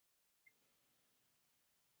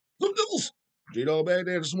Bundles. J-dawg back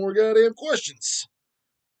there for some more goddamn questions.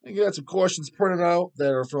 I got some questions printed out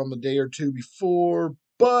that are from a day or two before,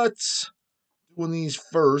 but doing these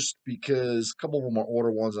first because a couple of them are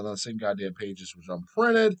order ones on the same goddamn pages which I'm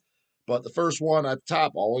printed. But the first one at the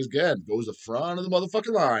top, always again, goes the front of the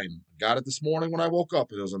motherfucking line. Got it this morning when I woke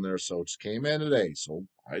up. It was in there, so it just came in today. So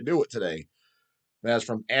I do it today. That's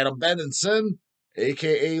from Adam Benenson,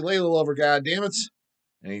 a.k.a. Layla Lover, goddammit.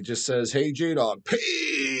 And he just says, hey, J-dawg,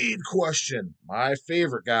 paid question. My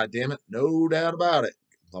favorite, goddammit. No doubt about it.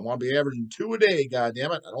 I want to be averaging 2 a day,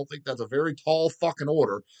 goddammit. I don't think that's a very tall fucking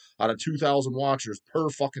order out of 2,000 watchers per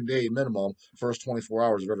fucking day minimum, first 24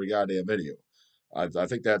 hours of every goddamn video. I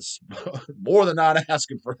think that's more than not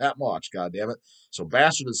asking for that much, goddammit. So,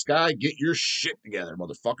 Bastard in the Sky, get your shit together,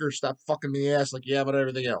 motherfucker. Stop fucking me in the ass like you have on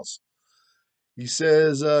everything else. He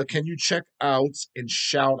says, can you check out and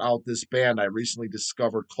shout out this band I recently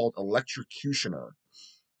discovered called Electrocutioner?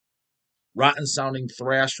 Rotten sounding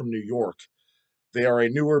thrash from New York. They are a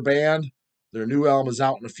newer band. Their new album is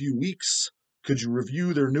out in a few weeks. Could you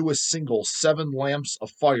review their newest single, Seven Lamps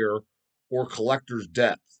of Fire, or Collector's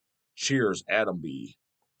Depth? Cheers, Adam B.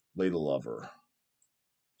 Lady Lover.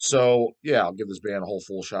 So, yeah, I'll give this band a whole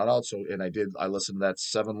full shout out. So, and I listened to that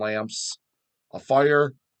Seven Lamps of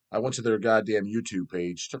Fire. I went to their goddamn YouTube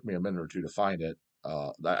page. Took me a minute or two to find it.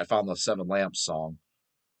 I found the Seven Lamps song.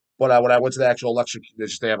 But when I went to the actual electric,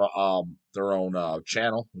 they have their own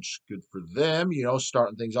channel, which is good for them, you know,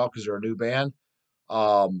 starting things off because they're a new band.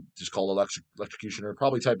 Just called Electrocutioner.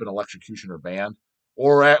 Probably type in Electrocutioner band.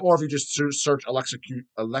 Or if you just search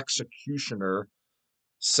Electrocutioner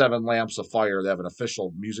Seven Lamps of Fire, they have an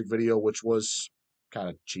official music video, which was kind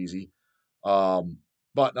of cheesy. But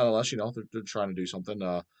nonetheless, you know, they're trying to do something.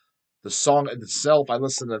 The song itself, I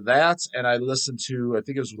listened to that, and I listened to, I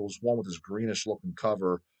think it was one with this greenish looking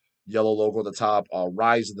cover, yellow logo at the top,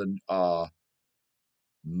 Rise of the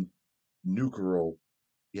Nuclear,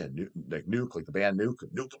 yeah, Nuke, like the band Nuke,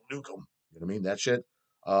 Nuke 'em. You know what I mean? That shit.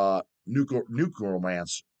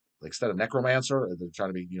 Nucleomancer, like instead of Necromancer, they're trying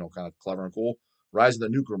to be, you know, kind of clever and cool. Rise of the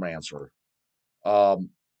Nucleomancer.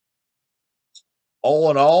 All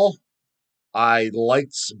in all, I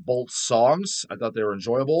liked both songs. I thought they were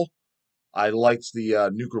enjoyable. I liked the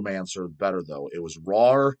Nucleomancer better, though. It was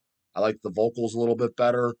rawer. I liked the vocals a little bit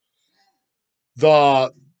better.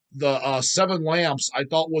 The Seven Lamps I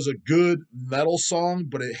thought was a good metal song,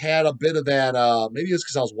 but it had a bit of that. Maybe it's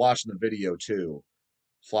because I was watching the video too.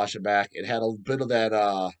 Flashing back, it had a bit of that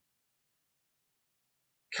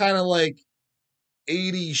kind of like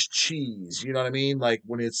 80s cheese. You know what I mean? Like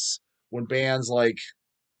when bands like,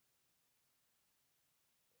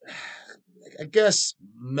 I guess,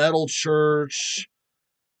 Metal Church,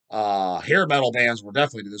 hair metal bands were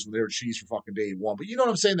definitely do this when they were cheese for fucking day one. But you know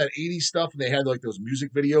what I'm saying? That 80s stuff, and they had like those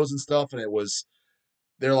music videos and stuff, and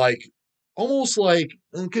they're like almost like,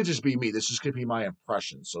 and it could just be me. This just could be my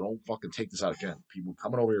impression. So don't fucking take this out again. People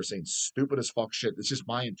coming over here saying stupid as fuck shit. It's just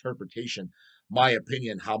my interpretation, my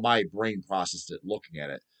opinion, how my brain processed it looking at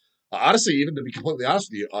it. Honestly, even to be completely honest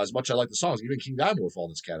with you, as much as I like the songs, even King Diamond would fall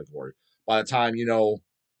in this category. By the time, you know,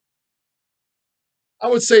 I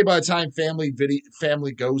would say by the time Family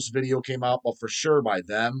Ghost video came out, but for sure by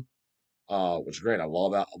them, which is great. I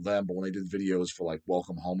love them, but when they did videos for like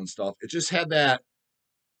Welcome Home and stuff, it just had that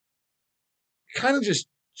kind of just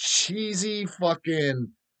cheesy fucking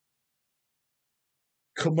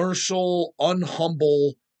commercial,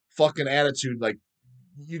 unhumble fucking attitude. Like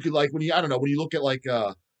you could like when you I don't know when you look at like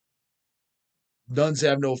Nuns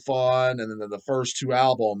Have No Fun and then the first two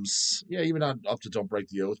albums, yeah, even on up to Don't Break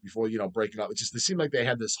the Oath before you know breaking up. It just they seemed like they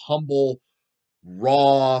had this humble,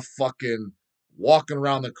 raw fucking walking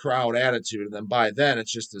around the crowd attitude, and then by then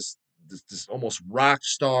it's just this almost rock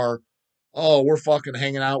star. Oh, we're fucking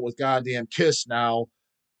hanging out with goddamn Kiss now,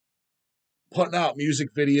 putting out music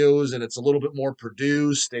videos, and it's a little bit more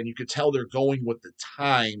produced, and you could tell they're going with the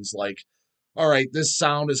times. Like, all right, this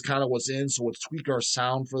sound is kind of what's in, so let's tweak our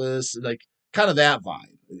sound for this. Like, kind of that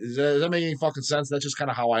vibe. Does that make any fucking sense? That's just kind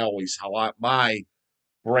of my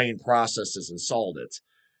brain processes and solved it,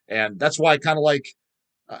 and that's why I kind of like.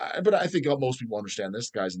 But I think most people understand this.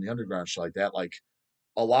 Guys in the underground, shit like that. Like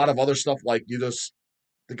a lot of other stuff, like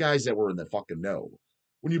the guys that were in the fucking know.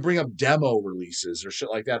 When you bring up demo releases or shit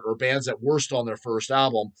like that, or bands that were still on their first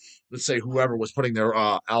album, let's say whoever was putting their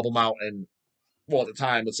album out in, well, at the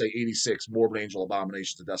time, let's say 86, Morbid Angel,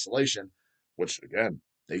 Abominations of Desolation, which, again,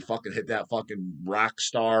 they fucking hit that fucking rock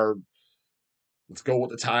star, let's go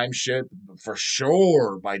with the time shit for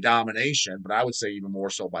sure by Domination, but I would say even more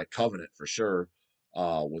so by Covenant for sure.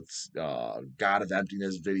 With God of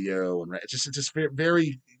Emptiness video, and it's just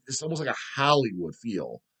very, it's almost like a Hollywood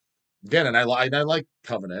feel Again, and I like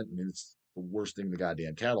Covenant. I mean, it's the worst thing in the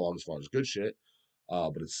goddamn catalog as far as good shit,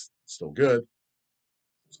 but it's still good.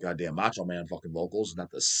 It's goddamn Macho Man fucking vocals, not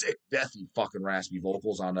the sick, deathy fucking raspy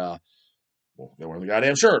vocals on well, they were in the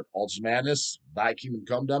goddamn shirt. Altus Madness, Thy Kingdom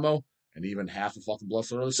Come demo, and even half of fucking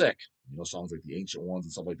Blessed Are the Sick. You know, songs like the Ancient Ones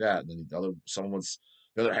and stuff like that. And then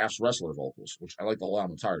the other half's wrestler vocals, which I like the whole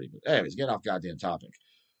album entirety. But anyways, getting off goddamn topic.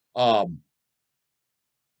 Um,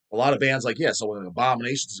 a lot of bands like, yeah, so when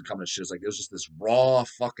Abominations are coming and shit, it's like there's just this raw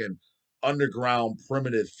fucking underground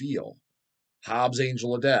primitive feel. Hobbs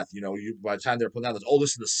Angel of Death, you know, by the time they're putting out this,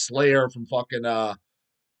 this is the Slayer from fucking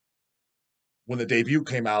when the debut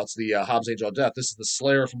came out, it's the Hobbs Angel of Death. This is the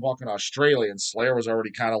Slayer from fucking Australia, and Slayer was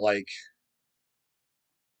already kind of like,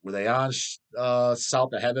 were they on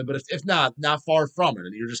South of Heaven? But if not, not far from it.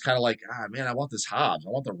 And you're just kind of like, man, I want this Hobbs. I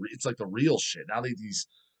want it's like the real shit. Now these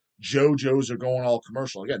JoJo's are going all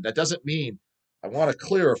commercial again. That doesn't mean I want to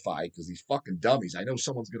clarify because these fucking dummies. I know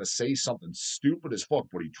someone's gonna say something stupid as fuck,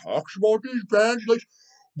 but he talks about these bands like,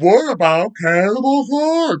 what about Cannibal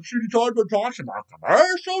Corpse? He talks about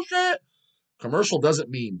commercial shit. Commercial doesn't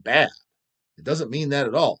mean bad. It doesn't mean that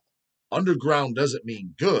at all. Underground doesn't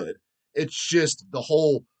mean good. It's just the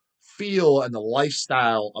whole feel and the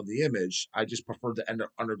lifestyle of the image. I just prefer the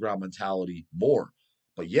underground mentality more.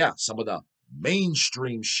 But yeah, some of the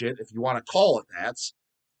mainstream shit, if you want to call it that,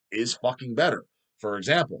 is fucking better. For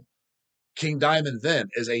example, King Diamond Then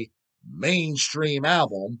is a mainstream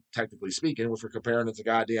album, technically speaking, which we're comparing it to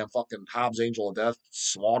goddamn fucking Hobbs Angel of Death,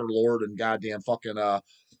 Slaughter Lord, and goddamn fucking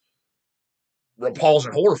Repulsed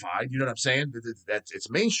and Horrified. You know what I'm saying? It's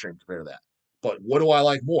mainstream compared to that. But what do I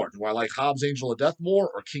like more? Do I like Hobbs Angel of Death more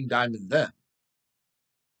or King Diamond Then?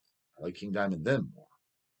 I like King Diamond Then more.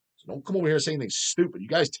 So don't come over here saying anything stupid. You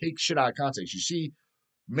guys take shit out of context. You see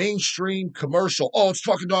mainstream commercial. Oh, it's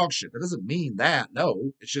fucking dog shit. That doesn't mean that.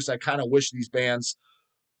 No, it's just I kind of wish these bands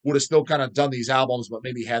would have still kind of done these albums, but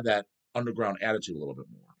maybe had that underground attitude a little bit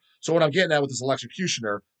more. So what I'm getting at with this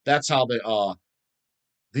Electrocutioner, that's how the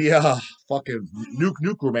fucking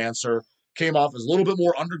Nuke Romancer came off as a little bit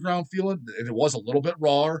more underground feeling, and it was a little bit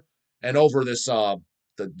rawer. And over this the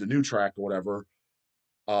new track or whatever,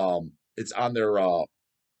 it's on their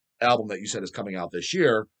album that you said is coming out this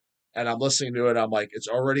year. And I'm listening to it, I'm like, it's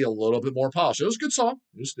already a little bit more polished. It was a good song.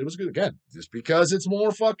 It was good again. Just because it's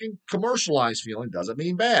more fucking commercialized feeling doesn't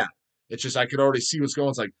mean bad. It's just I could already see what's going.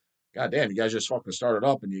 It's like, God damn, you guys just fucking started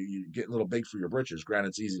up and you get a little big for your britches. Granted,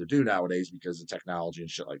 it's easy to do nowadays because of technology and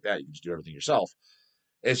shit like that. You can just do everything yourself.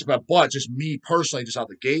 It's but just me personally, just out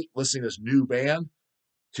the gate, listening to this new band,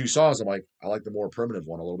 two songs, I'm like, I like the more primitive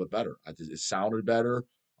one a little bit better. It sounded better.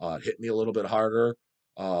 It hit me a little bit harder.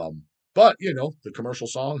 But you know, the commercial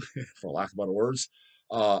song, for lack of better words,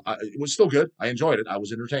 it was still good. I enjoyed it. I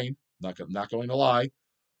was entertained. Not going to lie.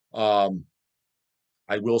 Um,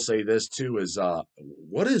 I will say this too: is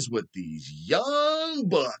what is with these young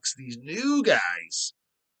bucks, these new guys,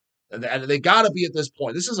 and they got to be at this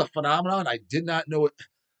point. This is a phenomenon I did not know it.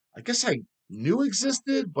 I guess I knew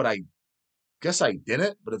existed, but I guess I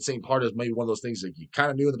didn't, but at the same part is maybe one of those things that you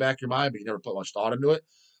kind of knew in the back of your mind, but you never put much thought into it.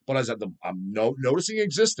 But as I'm noticing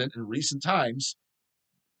existent in recent times,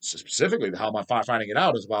 specifically how am I finding it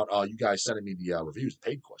out is about you guys sending me the reviews, the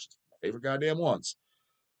paid questions, my favorite goddamn ones.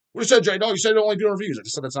 What you said, J-dawg? You said you only do reviews. I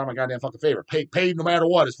just said that's not my goddamn fucking favorite. Paid no matter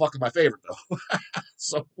what is fucking my favorite though.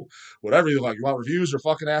 So whatever you like, you want reviews or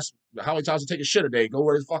fucking ask how many times I take a shit a day? Go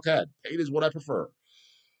where the fuck ahead. Paid is what I prefer.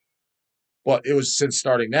 But it was since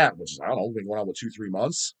starting that, which is, I don't know, been going on with 2-3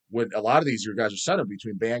 months. When a lot of these, your guys are sending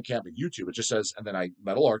between Bandcamp and YouTube, it just says, and then I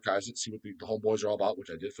metal archives it, see what the homeboys are all about, which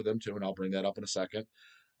I did for them too, and I'll bring that up in a second.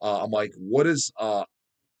 I'm like, what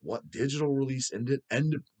digital release,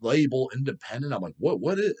 label, independent? I'm like,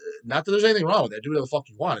 what is, not that there's anything wrong with that, do whatever the fuck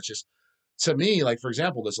you want. It's just, to me, like, for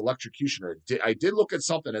example, this Electrocutioner, I did look at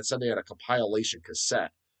something that said they had a compilation cassette.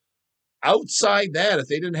 Outside that, if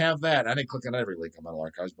they didn't have that, I didn't click on every link on Metal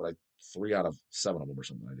Archives, but 3 out of 7 of them or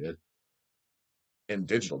something I did. And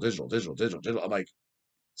digital. I'm like,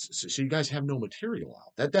 so you guys have no material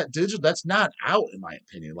out. That digital, that's not out in my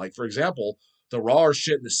opinion. Like, for example, the raw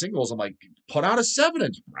shit in the singles, I'm like, put out a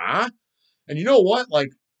 7-inch, brah. And you know what? Like,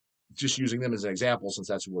 just using them as an example, since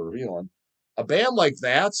that's what we're revealing, a band like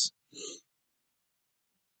that,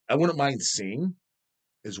 I wouldn't mind seeing.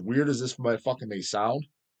 As weird as this might fucking may sound,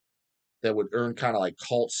 that would earn kind of like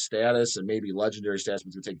cult status and maybe legendary status, but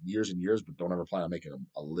it's going to take years and years, but don't ever plan on making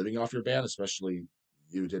a living off your band, especially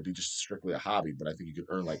you would be just strictly a hobby. But I think you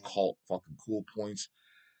could earn like cult fucking cool points.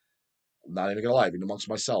 I'm not even going to lie, even amongst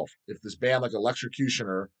myself. If this band like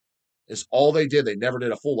Electrocutioner is all they did, they never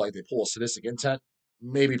did a full, like they pull a sadistic intent,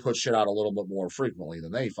 maybe put shit out a little bit more frequently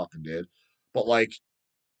than they fucking did. But like,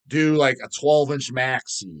 do like a 12-inch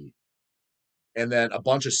maxi and then a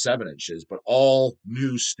bunch of 7-inches, but all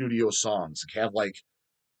new studio songs. Like have like,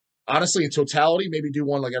 honestly, in totality, maybe do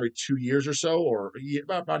one like every 2 years or so, or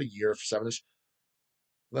about a year for 7-inch.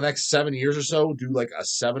 The next 7 years or so, do like a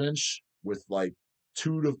 7-inch with like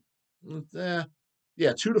two to,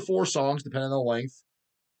 yeah, 2 to 4 songs, depending on the length,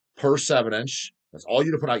 per 7-inch. That's all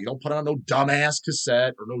you to put out. You don't put on no dumbass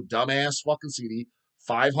cassette or no dumbass fucking CD.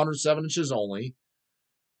 500 7-inches only.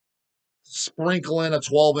 Sprinkle in a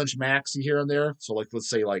 12-inch maxi here and there. So, like, let's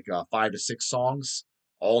say like 5 to 6 songs,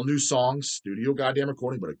 all new songs, studio goddamn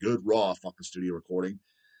recording, but a good raw fucking studio recording.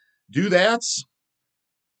 Do that.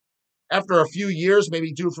 After a few years,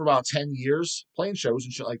 maybe do it for about 10 years, playing shows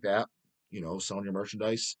and shit like that. You know, selling your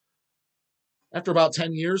merchandise. After about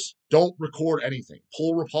 10 years, don't record anything.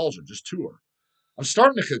 Pull Repulsion, just tour. I'm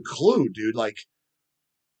starting to conclude, dude, like,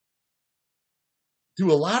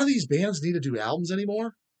 do a lot of these bands need to do albums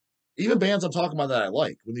anymore? Even bands I'm talking about that I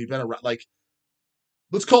like, when they've been around, like,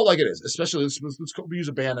 let's call it like it is. Especially, let's use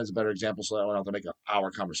a band as a better example so that I don't have to make an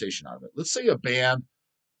hour conversation out of it. Let's say a band,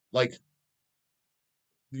 like,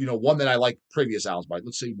 you know, one that I like previous albums by,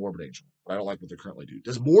 let's say Morbid Angel, but I don't like what they currently do.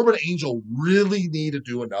 Does Morbid Angel really need to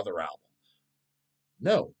do another album?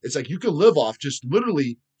 No. It's like you can live off just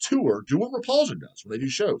literally tour, do what Repulsion does when they do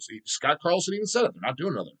shows. Scott Carlson even said it. They're not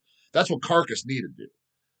doing another. That's what Carcass needed to do.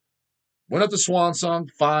 Went up to Swan Song,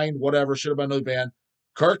 fine, whatever, should have been another band.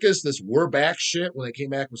 Carcass, this We're Back shit when they came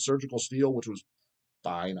back with Surgical Steel, which was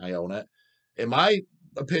fine, I own it. In my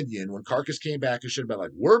opinion, when Carcass came back, it should have been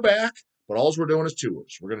like, we're back, but all we're doing is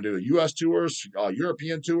tours. We're going to do US tours,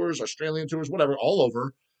 European tours, Australian tours, whatever, all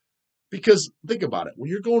over. Because think about it, when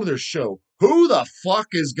you're going to their show, who the fuck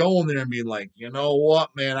is going there and being like, you know what,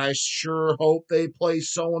 man, I sure hope they play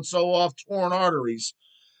so-and-so off Torn Arteries.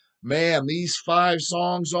 Man, these 5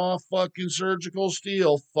 songs off fucking Surgical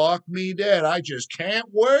Steel, fuck me dead. I just can't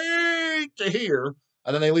wait to hear.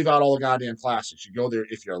 And then they leave out all the goddamn classics. You go there,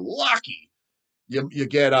 if you're lucky, you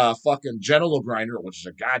get a fucking Genital Grinder, which is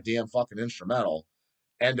a goddamn fucking instrumental.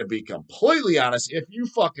 And to be completely honest, if you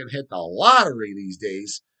fucking hit the lottery these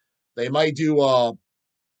days, they might do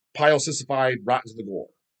Pyocistified Rotten to the Gore.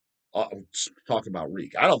 I'm talking about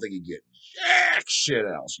Reek. I don't think you get jack shit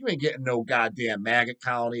else. You ain't getting no goddamn maggot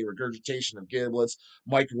colony, regurgitation of giblets,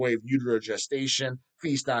 microwave uterogestation,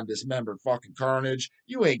 feast on dismembered fucking carnage.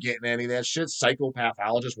 You ain't getting any of that shit.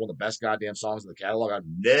 Psychopathologist, one of the best goddamn songs in the catalog. I've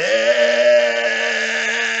never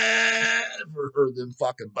heard them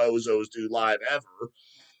fucking bozos do live ever.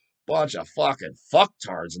 Bunch of fucking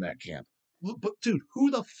fucktards in that camp. But dude, who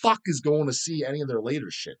the fuck is going to see any of their later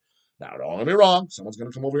shit? Now, don't get me wrong. Someone's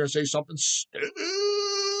going to come over here and say something stupid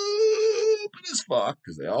as fuck,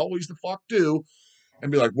 because they always the fuck do,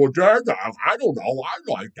 and be like, well, Dad, I don't know. I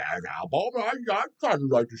like that album. I kind of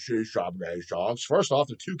like to see some of these songs. First off,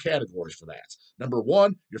 there are 2 categories for that. Number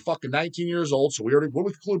 1, you're fucking 19 years old, so what do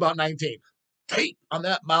we conclude about 19? Tape on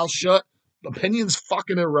that mouth shut. Opinion's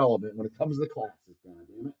fucking irrelevant when it comes to the classics,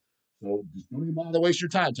 goddammit. So just don't even bother to waste your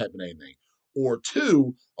time typing anything. Or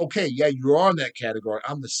 2, okay, yeah, you're on that category.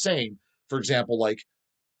 I'm the same. For example, like,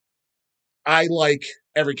 I like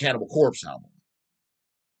every Cannibal Corpse album.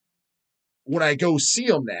 When I go see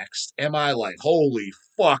them next, am I like, holy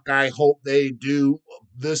fuck, I hope they do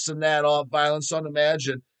this and that off Violence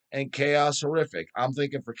Unimagined and Chaos Horrific? I'm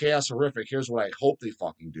thinking for Chaos Horrific, here's what I hope they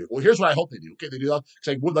fucking do. Well, here's what I hope they do. Okay, they do that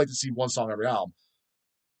because I would like to see one song every album.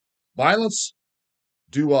 Violence,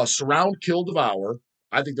 do Surround, Kill, Devour.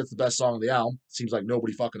 I think that's the best song on the album. Seems like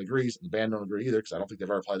nobody fucking agrees, and the band don't agree either because I don't think they've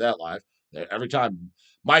ever played that live. Every time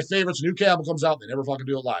my favorite's new album comes out, they never fucking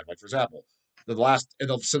do it live. Like, for example,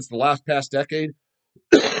 since the last past decade,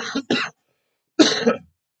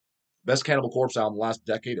 best Cannibal Corpse album the last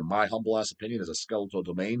decade, in my humble ass opinion, is a Skeletal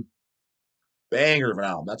Domain. Banger of an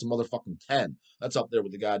album. That's a motherfucking 10. That's up there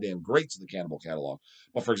with the goddamn greats of the Cannibal catalog.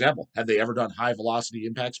 But for example, have they ever done High Velocity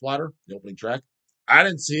Impact Splatter, the opening track? I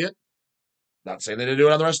didn't see it. Not saying they didn't do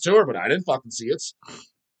it on the rest of the tour, but I didn't fucking see it.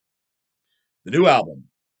 The new album.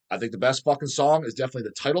 I think the best fucking song is definitely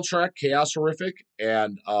the title track, Chaos Horrific,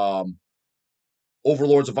 and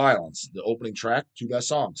Overlords of Violence, the opening track. 2 best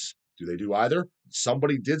songs. Do they do either?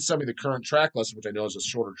 Somebody did send me the current track list, which I know is a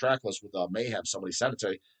shorter track list with Mayhem. Somebody sent it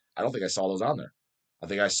to me. I don't think I saw those on there. I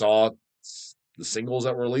think I saw the singles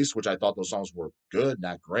that were released, which I thought those songs were good,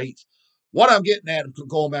 not great. What I'm getting at,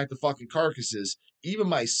 going back to fucking Carcasses, even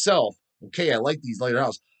myself, okay, I like these later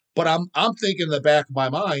albums, but I'm thinking in the back of my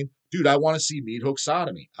mind, dude, I want to see Meat Hook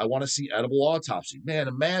Sodomy. I want to see Edible Autopsy. Man,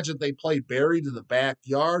 imagine if they play Buried in the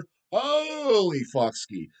Backyard. Holy fuck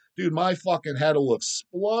ski. dude, my fucking head will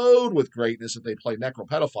explode with greatness if they play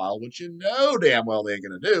Necropedophile, which you know damn well they ain't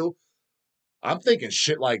gonna do. I'm thinking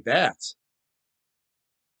shit like that.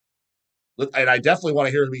 And I definitely want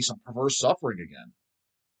to hear there be some perverse suffering again.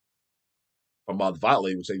 From the Violet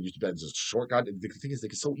Lady, which they used to be just a short god. The thing is, they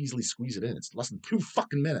can so easily squeeze it in. It's less than 2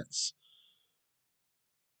 fucking minutes.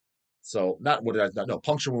 So, not what did I not no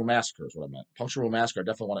Puncture Wound Massacre is what I meant. Puncture Wound Massacre, I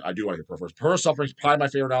do want to hear perverse. Perverse Suffering is probably my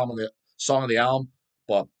favorite album, song of the album,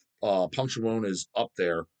 but Puncture Wound is up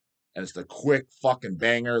there. And it's the quick fucking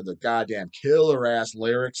banger, the goddamn killer ass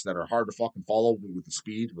lyrics that are hard to fucking follow with the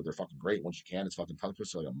speed, but they're fucking great once you can. It's fucking tongue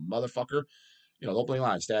twister like a motherfucker. You know, the opening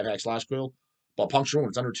line, stab, hack, slash, quill. But Puncture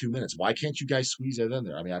Wound, it's under 2 minutes. Why can't you guys squeeze that in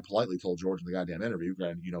there? I mean, I politely told George in the goddamn interview,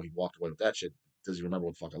 and you know, he walked away with that shit. Does he remember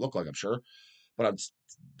what the fuck I look like? I'm sure. But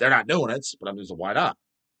they're not doing it, but I'm just, why not?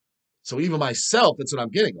 So even myself, that's what I'm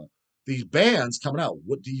getting. Like, these bands coming out,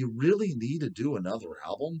 what do you really need to do another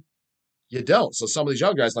album? You don't. So some of these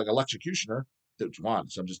young guys like Electrocutioner, don't you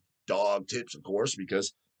want? Some just dog tips, of course,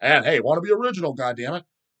 because, and hey, want to be original, goddammit.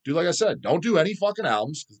 Do like I said, don't do any fucking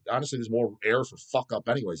albums. Honestly, there's more air for fuck up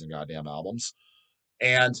anyways than goddamn albums.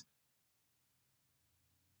 And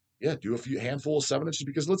yeah, do a handful of 7 inches,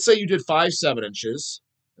 because let's say you did 5 7 inches,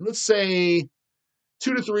 and let's say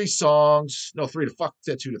 2 to 3 songs. No, 3 to fuck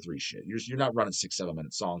that 2 to 3 shit. You're not running 6, 7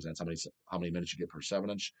 minute songs. That's how many minutes you get per 7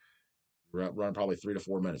 inch. You're running probably 3 to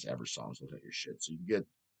 4 minutes average songs looking at your shit. So you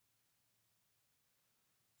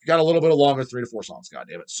got a little bit of longer, 3 to 4 songs. God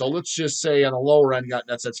damn it. So let's just say on the lower end,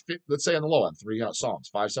 let's say on the low end, 3 songs,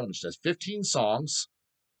 5 7 inches. That's 15 songs.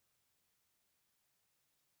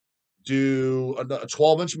 Do a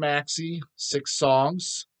 12-inch maxi, 6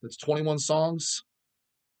 songs. That's 21 songs.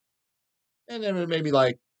 And then maybe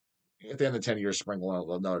like at the end of 10 years,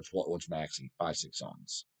 sprinkle another 12-inch maxi, 5, 6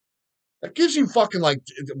 songs. That gives you fucking like,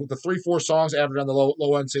 with the 3, 4 songs added on the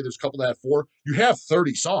low end, say there's a couple that have 4, you have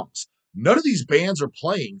 30 songs. None of these bands are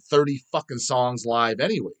playing 30 fucking songs live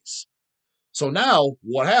anyways. So now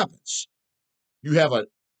what happens? You have an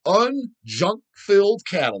unjunk-filled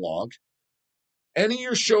catalog. Any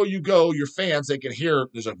your show you go, your fans, they can hear,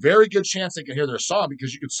 there's a very good chance they can hear their song,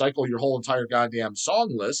 because you could cycle your whole entire goddamn song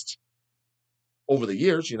list over the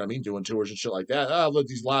years, you know what I mean, doing tours and shit like that. Look,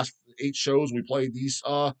 these last 8 shows, we played these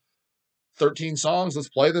 13 songs. Let's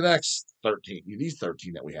play the next 13. These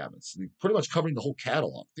 13 that we have. It's pretty much covering the whole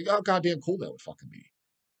catalog. Think how goddamn cool that would fucking be.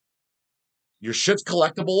 Your shit's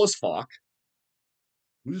collectible as fuck.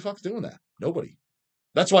 Who the fuck's doing that? Nobody.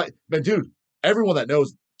 That's why, man, dude, everyone that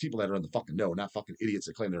knows, people that are in the fucking know, not fucking idiots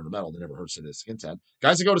that claim they're in the metal, they never heard Sadistic Intent.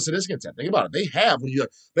 Guys that go to Sadistic Intent, think about it. They have,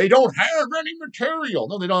 they don't have any material.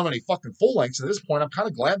 No, they don't have any fucking full lengths. At this point, I'm kind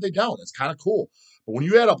of glad they don't. It's kind of cool. But when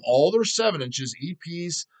you add up all their 7 inches,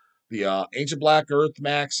 EPs, the Ancient Black Earth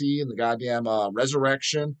Maxi, and the goddamn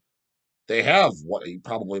Resurrection, they have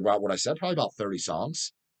probably about what I said, probably about 30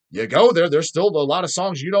 songs. You go there, there's still a lot of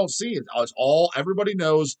songs you don't see. It's all, everybody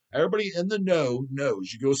knows, everybody in the know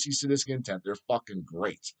knows. You go see Sadistic Intent, they're fucking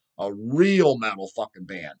great. A real metal fucking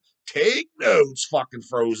band. Take notes, fucking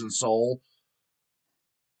Frozen Soul.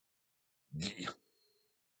 You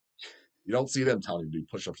don't see them telling you to do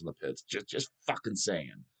push-ups in the pits. Just fucking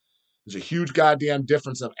saying. There's a huge goddamn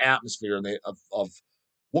difference of atmosphere and of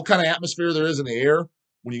what kind of atmosphere there is in the air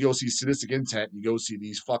when you go see Sadistic Intent and you go see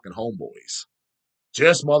these fucking homeboys.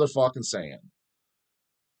 Just motherfucking saying.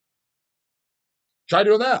 Try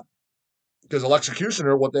doing that. Because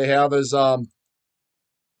Electrocutioner, what they have is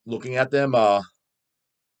looking at them,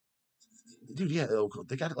 dude, yeah,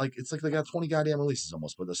 they got like, it's like they got 20 goddamn releases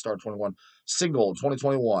almost, but the Start 21 single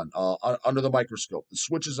 2021, Under the Microscope. The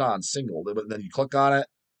switch is on, single, but then you click on it.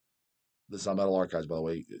 This is on Metal Archives, by the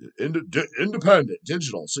way. Independent,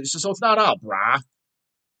 digital. So it's not out, brah.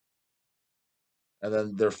 And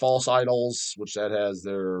then their False Idols, which that has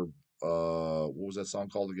their what was that song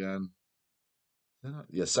called again?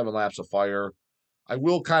 Yeah, 7 Laps of Fire. I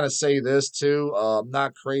will kind of say this too. I'm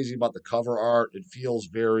not crazy about the cover art. It feels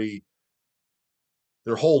very,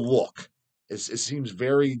 their whole look. It seems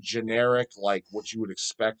very generic, like what you would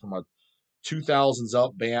expect from a 2000s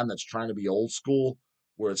up band that's trying to be old school,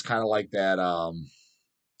 where it's kind of like that.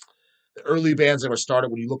 The early bands that were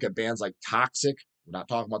started, when you look at bands like Toxic, we're not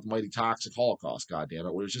talking about the mighty Toxic Holocaust,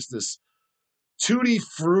 goddammit, where it's just this tutti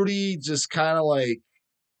fruity, just kind of like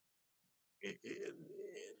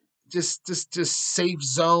just safe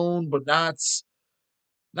zone, but not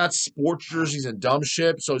sports jerseys and dumb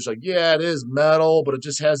shit. So it's like, yeah, it is metal, but it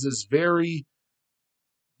just has this very,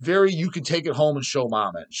 very, you can take it home and show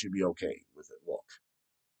mom it and she'd be okay with it. Look.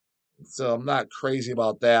 So I'm not crazy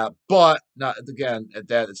about that, but not again at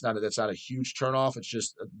that. That's not a huge turnoff. It's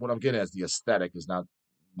just what I'm getting at is the aesthetic is not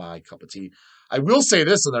my cup of tea. I will say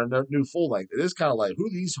this in their new full length. It is kind of like, who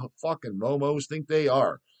these fucking momos think they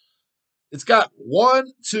are? It's got 1,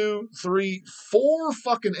 2, 3, 4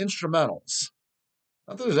 fucking instrumentals.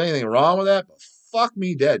 Not that there's anything wrong with that, but fuck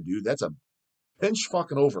me dead, dude. That's a pinch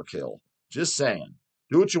fucking overkill. Just saying.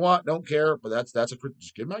 Do what you want, don't care, but that's a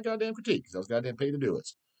just give my goddamn critique because I was goddamn paid to do it.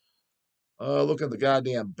 Look at the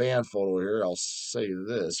goddamn band photo here. I'll say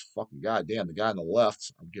this. Fucking goddamn, the guy on the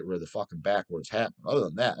left, I'm getting rid of the fucking backwards hat. Other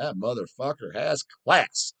than that, that motherfucker has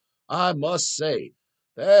class. I must say.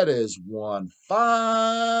 That is one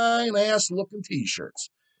fine ass looking t-shirt.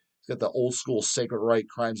 He's got the old school Sacred Right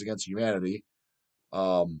Crimes Against Humanity.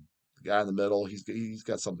 The guy in the middle, he's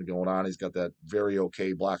got something going on. He's got that very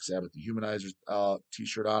okay Black Sabbath Dehumanizers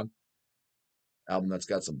t-shirt on. Album that's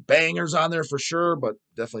got some bangers on there for sure, but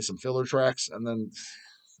definitely some filler tracks. And then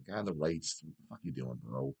the guy on the right, what the fuck you doing,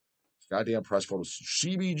 bro? Goddamn press photo,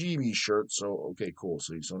 CBGB shirt. So okay, cool.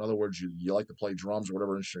 So in other words, you like to play drums or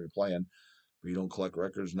whatever instrument you're playing, but you don't collect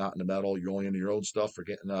records, not into metal. You're only into your own stuff for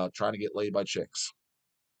getting trying to get laid by chicks.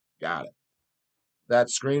 Got it. That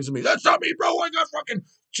screams at me. That's not me, bro. I got fucking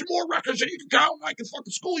some more records than you can count. I can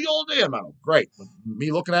fucking school you all day in metal. Great. But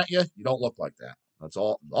me looking at you, you don't look like that. That's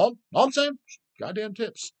all I'm saying. Goddamn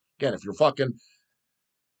tips. Again, if you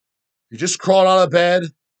just crawled out of bed,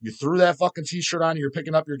 you threw that fucking t-shirt on, you're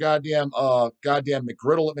picking up your goddamn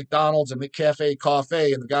McGriddle at McDonald's and McCafe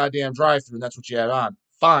Coffee in the goddamn drive-thru, and that's what you had on.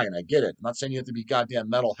 Fine, I get it. I'm not saying you have to be goddamn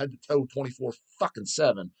metal head to toe 24 fucking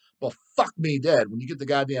 7, but fuck me dead when you get the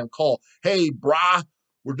goddamn call. Hey, brah,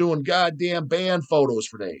 we're doing goddamn band photos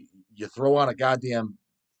for today. You throw on a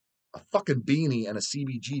fucking beanie and a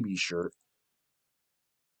CBGB shirt.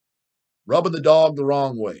 Rubbing the dog the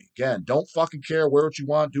wrong way. Again, don't fucking care. Wear what you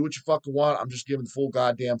want. Do what you fucking want. I'm just giving the full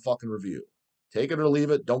goddamn fucking review. Take it or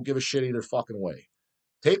leave it. Don't give a shit either fucking way.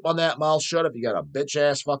 Tape on that mouth shut if you got a bitch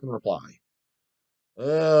ass fucking reply.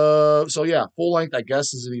 So yeah, full length, I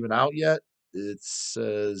guess. Is it even out yet? It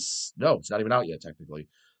says no, it's not even out yet technically.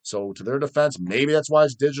 So to their defense, maybe that's why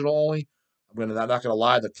it's digital only. I'm not gonna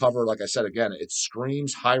lie. The cover, like I said again, it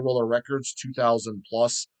screams High Roller Records, 2,000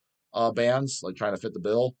 plus bands, like trying to fit the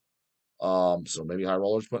bill. So maybe High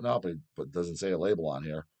Roller's putting out, but it doesn't say a label on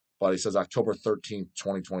here. But he says October 13th,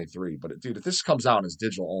 2023. But dude, if this comes out and is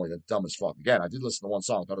digital only, that's dumb as fuck. Again, I did listen to one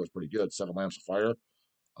song, thought it was pretty good. Seven Lamps of Fire.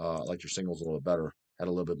 I liked your singles a little bit better. Had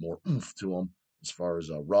a little bit more oomph to them as far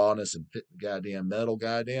as rawness and fit the goddamn metal,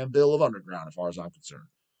 goddamn bill of underground, as far as I'm concerned.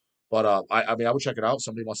 But I mean, I would check it out.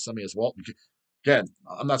 Somebody wants to send me as well. Again,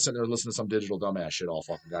 I'm not sitting there listening to some digital dumbass shit all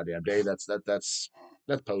fucking goddamn day. That's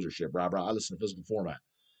poser shit, brah. I listen to physical format.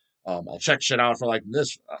 I'll check shit out for like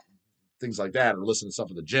this, things like that, or listen to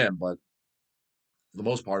stuff at the gym. But for the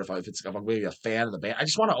most part, if I'm maybe a fan of the band, I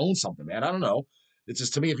just want to own something, man. I don't know. It's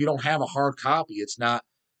just to me, if you don't have a hard copy, it's not.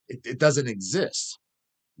 It doesn't exist.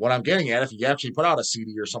 What I'm getting at, if you actually put out a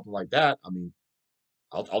CD or something like that, I mean,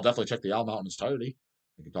 I'll definitely check the album out in its entirety.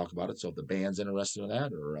 I can talk about it. So if the band's interested in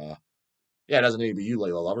that, or yeah, it doesn't need to be you,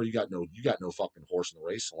 Layla Lover. You got no fucking horse in the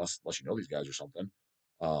race unless you know these guys or something.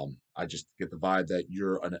 I just get the vibe that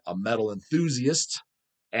you're a metal enthusiast,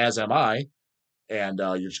 as am I, and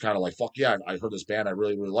you're just kind of like, fuck yeah, I heard this band, I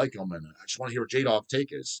really, really like them, and I just want to hear what J-dawg take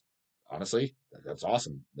is. Honestly, that's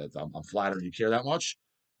awesome. I'm flattered you care that much,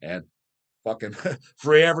 and fucking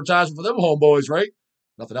free advertisement for them homeboys, right?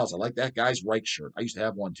 Nothing else. I like that guy's Reich shirt. I used to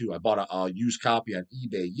have one too. I bought a used copy on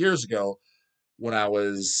eBay years ago when I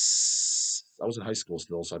was in high school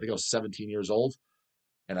still, so I think I was 17 years old,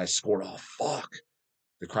 and I scored. Oh fuck.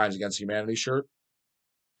 The Crimes Against Humanity shirt.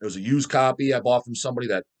 It was a used copy I bought from somebody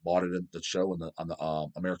that bought it at the show on the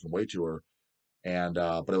American Way tour, and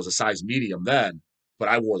but it was a size medium then. But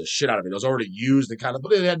I wore the shit out of it. It was already used and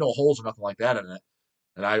but it had no holes or nothing like that in it.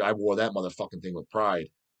 And I wore that motherfucking thing with pride.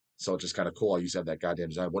 So it's just kind of cool. I used to have that goddamn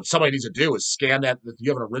design. What somebody needs to do is scan that. If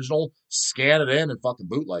you have an original, scan it in and fucking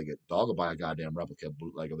bootleg it. Dog will buy a goddamn replica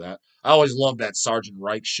bootleg of that. I always loved that Sergeant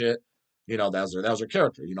Reich shit. You know, that was their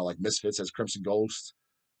character. You know, like Misfits has Crimson Ghost.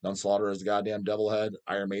 Nunslaughter has the goddamn Devil Head.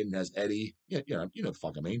 Iron Maiden has Eddie. Yeah, you know the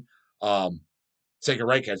fuck I mean. Sacred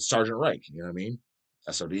Reich had Sergeant Reich. You know what I mean?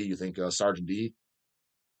 SOD, you think Sergeant D?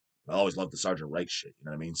 I always loved the Sergeant Reich shit. You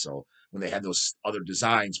know what I mean? So when they had those other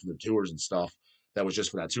designs for the tours and stuff, that was just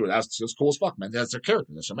for that tour. That's cool as fuck, man. That's their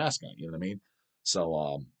character. That's their mascot. You know what I mean? So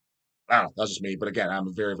I don't know. That's just me. But again,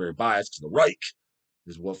 I'm very, very biased because the Reich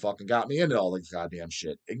is what fucking got me into all this goddamn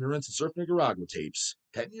shit. Ignorance and Surf Nicaragua tapes.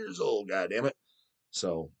 10 years old, goddamn it.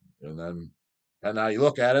 So, and now you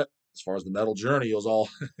look at it, as far as the metal journey, it was all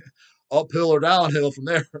uphill or downhill from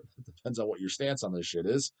there. It depends on what your stance on this shit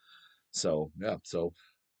is. So, yeah. So,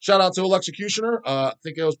 Shout out to Executioner. I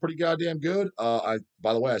think it was pretty goddamn good. By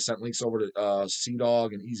the way, I sent links over to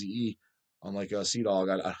J-dawg and Easy E. Unlike J-dawg,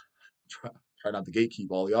 I try not to gatekeep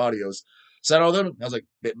all the audios. Sent all them. I was like,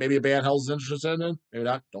 maybe a band Hell's interested in, maybe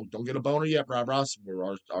not. Don't get a boner yet, brah.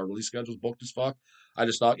 Our release schedule's booked as fuck. I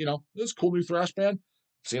just thought, this is a cool new thrash band.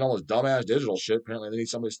 Seeing all this dumbass digital shit. Apparently they need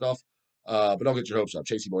somebody's stuff. But don't get your hopes up.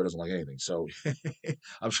 Chasey Boy doesn't like anything, so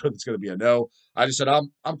I'm sure that's going to be a no. I just said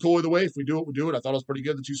I'm cool either way. If we do it, we do it. I thought it was pretty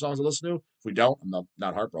good. The 2 songs I listened to. If we don't, I'm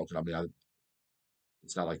not heartbroken. I mean,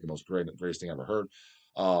 it's not like the most greatest thing I ever heard.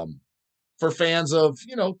 For fans of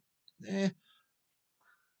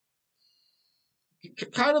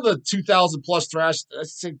kind of the 2000 plus thrash, I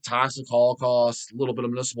say Toxic Holocaust, a little bit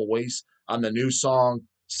of Municipal Waste on the new song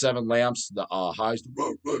Seven Lamps. The highs,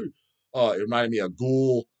 it reminded me of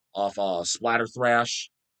Ghoul off Splatter Thrash,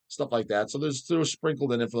 stuff like that. So there was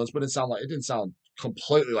sprinkled in influence, but it didn't sound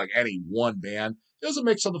completely like any one band. It was a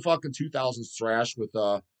mix of the fucking 2000s thrash with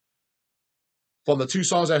from the 2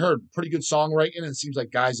 songs I heard, pretty good songwriting, and it seems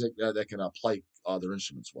like guys that can play their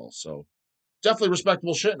instruments well. So definitely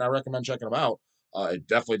respectable shit, and I recommend checking them out. It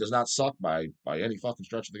definitely does not suck by any fucking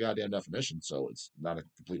stretch of the goddamn definition, so it's not a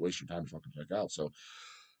complete waste of your time to fucking check out. So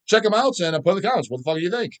check them out and put in the comments what the fuck do you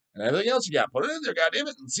think, and everything else you got, put it in there, goddamn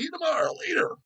it, and see you tomorrow. Later.